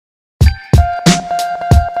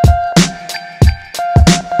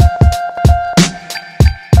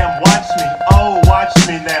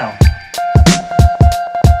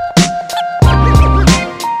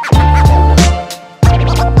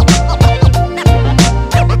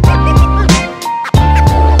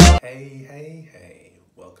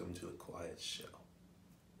show.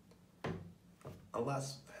 A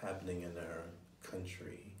lot's happening in our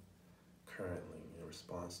country currently in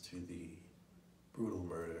response to the brutal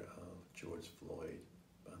murder of George Floyd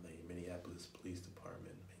by the Minneapolis Police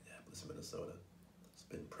Department, Minneapolis, Minnesota. There's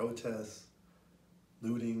been protests,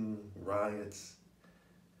 looting, riots.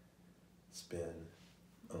 It's been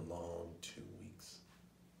a long 2 weeks.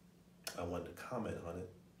 I wanted to comment on it,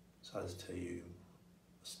 so I'll just tell you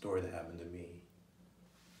a story that happened to me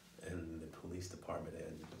in the police department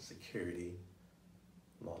and security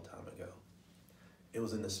a long time ago. It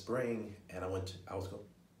was in the spring, and I was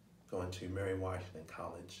going to Mary Washington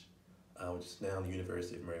College, which is now the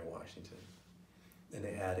University of Mary Washington, and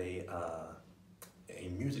they had a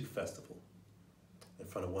music festival in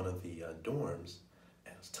front of one of the dorms,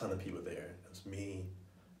 and there was a ton of people there. It was me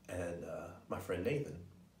and my friend Nathan.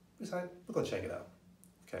 We decided we're gonna check it out.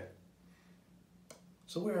 Okay.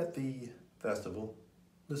 So we're at the festival,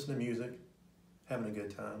 listening to music, having a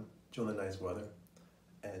good time, enjoying the nice weather,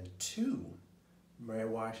 and two Mary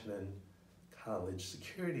Washington College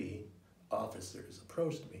security officers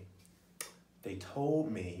approached me. They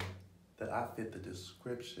told me that I fit the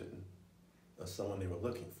description of someone they were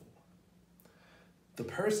looking for. The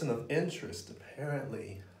person of interest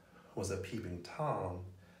apparently was a peeping Tom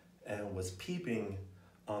and was peeping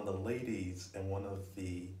on the ladies in one of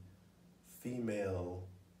the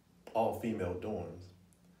all-female dorms.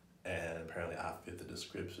 And apparently I fit the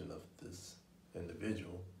description of this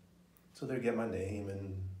individual. So they get my name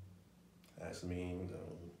and ask me,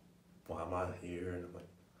 why am I here? And I'm like,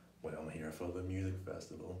 well, I'm here for the music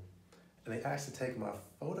festival. And they asked to take my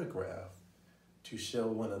photograph to show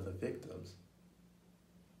one of the victims.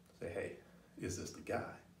 Say, hey, is this the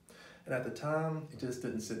guy? And at the time, it just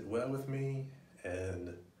didn't sit well with me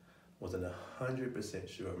and wasn't 100%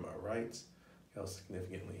 sure of my rights. I was a young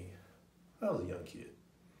kid.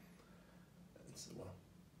 So, well,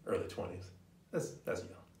 early 20s. That's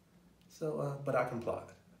young. So, but I complied.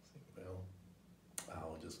 I said, well,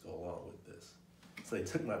 I'll just go along with this. So they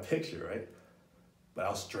took my picture, right? But I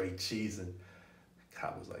was straight cheesing.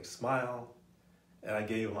 Cop was like, smile. And I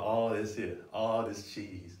gave him all this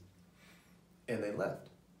cheese. And they left.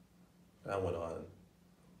 And I went on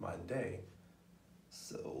my day.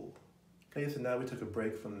 So, okay, so now we took a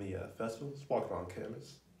break from the festival. Just walked around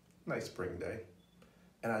campus. Nice spring day.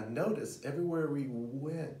 And I noticed everywhere we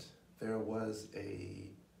went, there was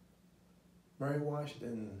a Mary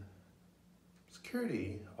Washington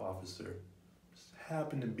security officer. Just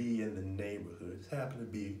happened to be in the neighborhood, just happened to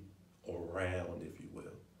be around, if you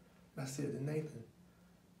will. And I said to Nathan,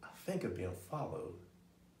 I think I'm being followed.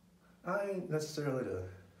 I ain't necessarily the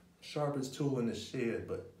sharpest tool in the shed,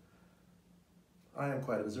 but I am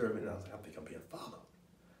quite observant, and I was like, I think I'm being followed.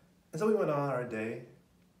 And so we went on our day,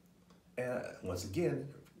 and once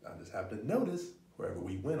again, I just happened to notice wherever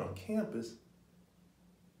we went on campus,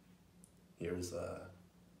 here was a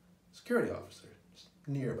security officer just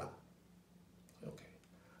nearby. Okay,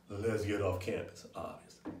 let's get off campus,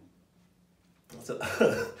 obviously. So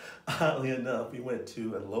oddly enough, we went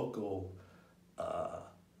to a local, I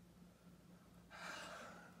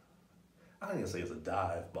don't even say it's a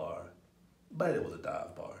dive bar, but it was a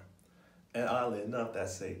dive bar. And oddly enough, that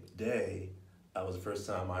same day, was the first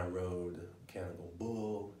time I rode Mechanical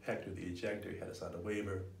Bull. Hector the Ejector, he had to sign a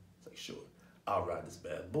waiver. It's like, sure, I'll ride this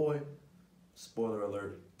bad boy. Spoiler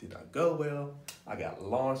alert, did not go well. I got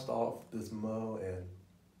launched off this mow and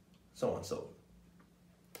so on and so forth.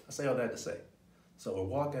 I say all that to say. So we're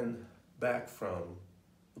walking back from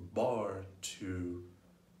the bar to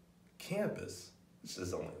campus. This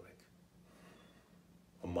is only like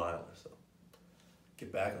a mile or so.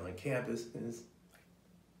 Get back on campus, and it's like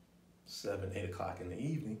 7, 8 o'clock in the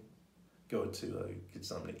evening. Go to get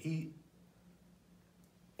something to eat.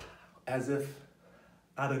 As if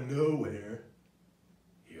out of nowhere,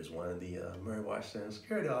 here's one of the Mary Washington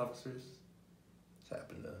security officers. Just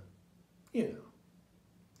happened to,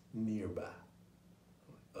 nearby.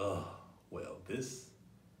 Oh, well, this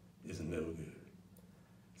is no good.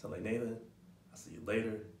 So I'm like, Nathan, I'll see you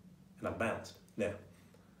later. And I bounced. Now,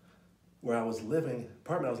 where I was living,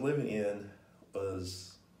 apartment I was living in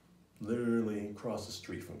was literally across the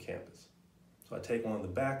street from campus. So I take one of the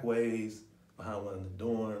back ways behind one of the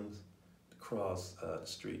dorms to cross the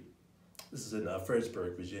street. This is in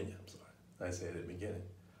Fredericksburg, Virginia, I'm sorry. I said at the beginning.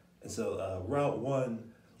 And so Route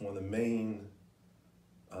 1, one of the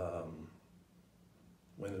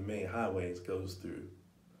main highways goes through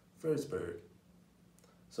Fredericksburg.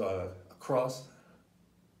 So I cross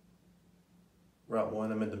Route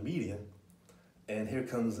 1, I'm in the median, and here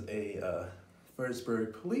comes a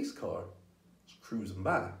Fredericksburg police car just cruising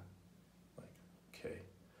by. Like, okay.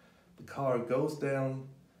 The car goes down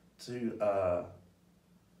to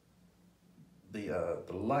the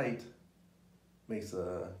light, makes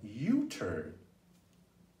a U-turn.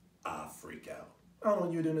 I freak out. I don't know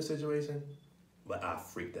what you do in this situation, but I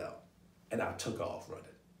freaked out. And I took off running.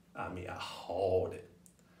 I mean, I hauled it.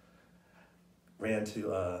 Ran to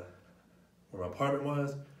where my apartment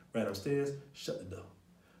was, ran upstairs, shut the door.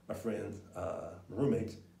 My friends, my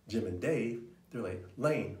roommates, Jim and Dave, they're like,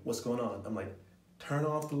 Lane, what's going on? I'm like, turn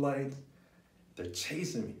off the lights. They're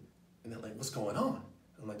chasing me. And they're like, what's going on?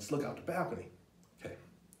 I'm like, just look out the balcony. Okay.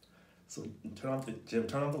 So Jim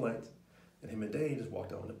turned off the lights, and him and Dave just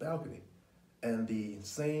walked out on the balcony. And the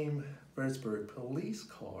same Fredericksburg police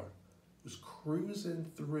car was cruising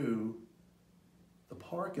through the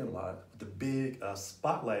parking lot with the big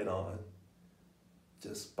spotlight on,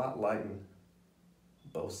 just spotlighting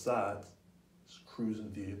both sides, just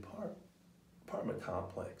cruising through the apartment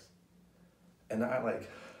complex. And I like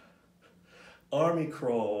army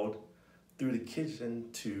crawled through the kitchen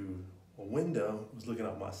to a window, was looking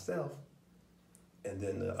out myself, and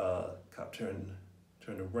then the cop turned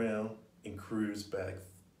around and cruised back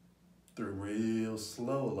through real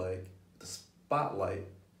slow, like the spotlight,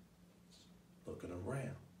 looking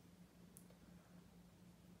around.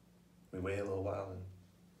 We waited a little while and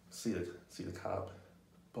see the cop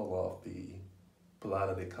pull out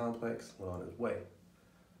of the complex, went on his way.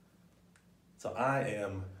 So I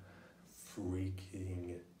am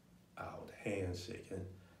freaking out, hands shaking.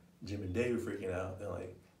 Jim and Dave were freaking out. They're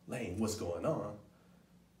like, Lane, what's going on?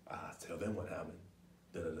 I tell them what happened.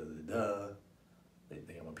 Da-da-da-da-da. They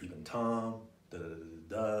think I'm a peeping Tom.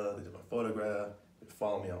 Da-da-da-da-da. They did my photograph. They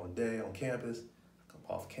follow me all day on campus. I come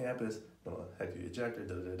off campus. I'm gonna heck your ejector.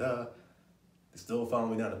 Da-da-da-da. They still follow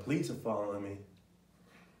me now. The police are following me.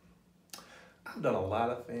 I've done a lot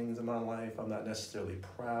of things in my life I'm not necessarily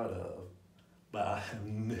proud of, but I have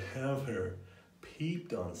never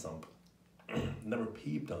peeped on somebody. Never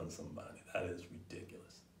peeped on somebody. That is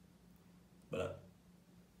ridiculous. But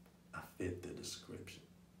I fit the description.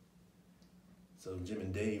 So Jim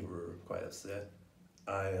and Dave were quite upset.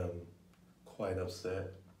 I am quite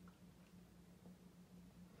upset.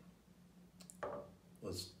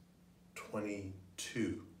 Was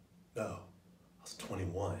 22. No, I was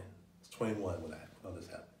 21. I was 21 when all this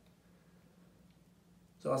happened.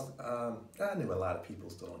 So I knew a lot of people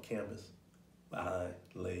still on campus. I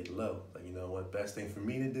laid low. Like, you know what, best thing for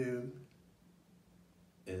me to do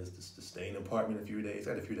is just to stay in an apartment a few days.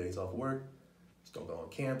 I had a few days off work, just don't go on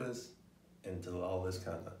campus until all this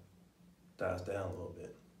kind of dies down a little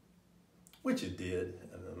bit. Which it did.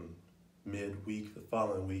 Mid-week, the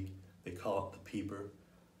following week, they called the peeper,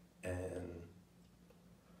 and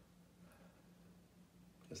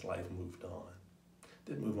his life moved on.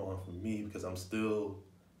 Didn't move on for me because I'm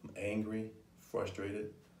angry,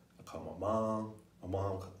 frustrated. I call my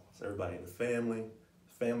mom calls everybody in the family.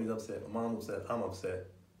 The family's upset, my mom's upset, I'm upset.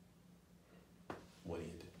 What do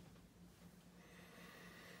you do?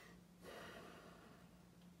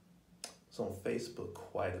 So on Facebook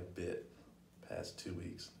quite a bit past 2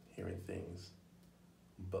 weeks, hearing things,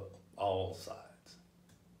 but all sides.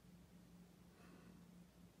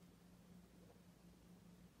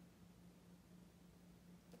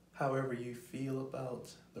 However you feel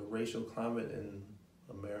about the racial climate in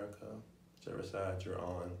America, whichever side you're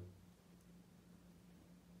on,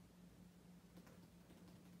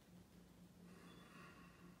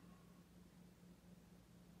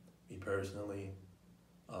 me personally,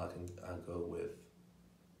 I go with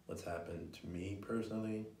what's happened to me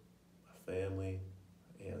personally, my family,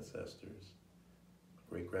 my ancestors, my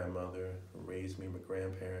great-grandmother who raised me, my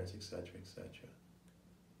grandparents, etc., etc.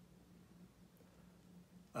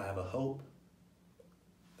 I have a hope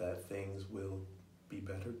that things will be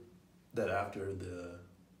better, that after the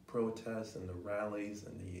protests and the rallies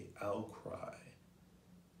and the outcry,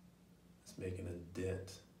 it's making a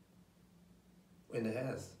dent. And it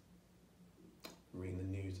has. Reading the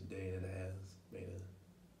news today, and it has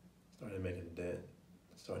started to make a dent.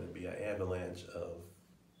 It's starting to be an avalanche of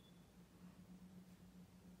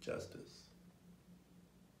justice.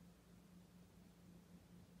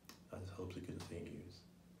 I just hope it continues.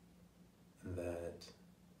 And that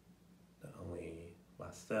not only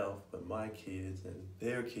myself, but my kids and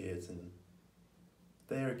their kids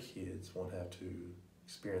won't have to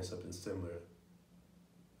experience something similar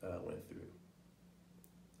that I went through.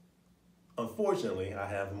 Unfortunately, I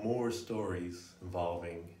have more stories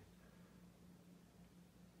involving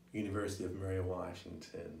University of Mary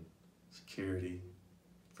Washington, security,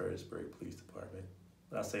 Fredericksburg Police Department.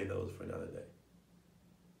 But I'll save those for another day.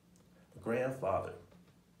 My grandfather,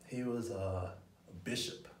 he was a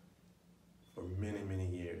bishop for many, many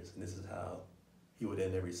years. prayers. And this is how he would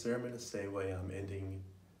end every sermon the same way I'm ending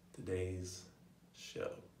today's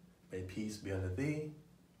show. May peace be unto thee.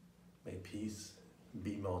 May peace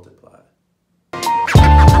be multiplied.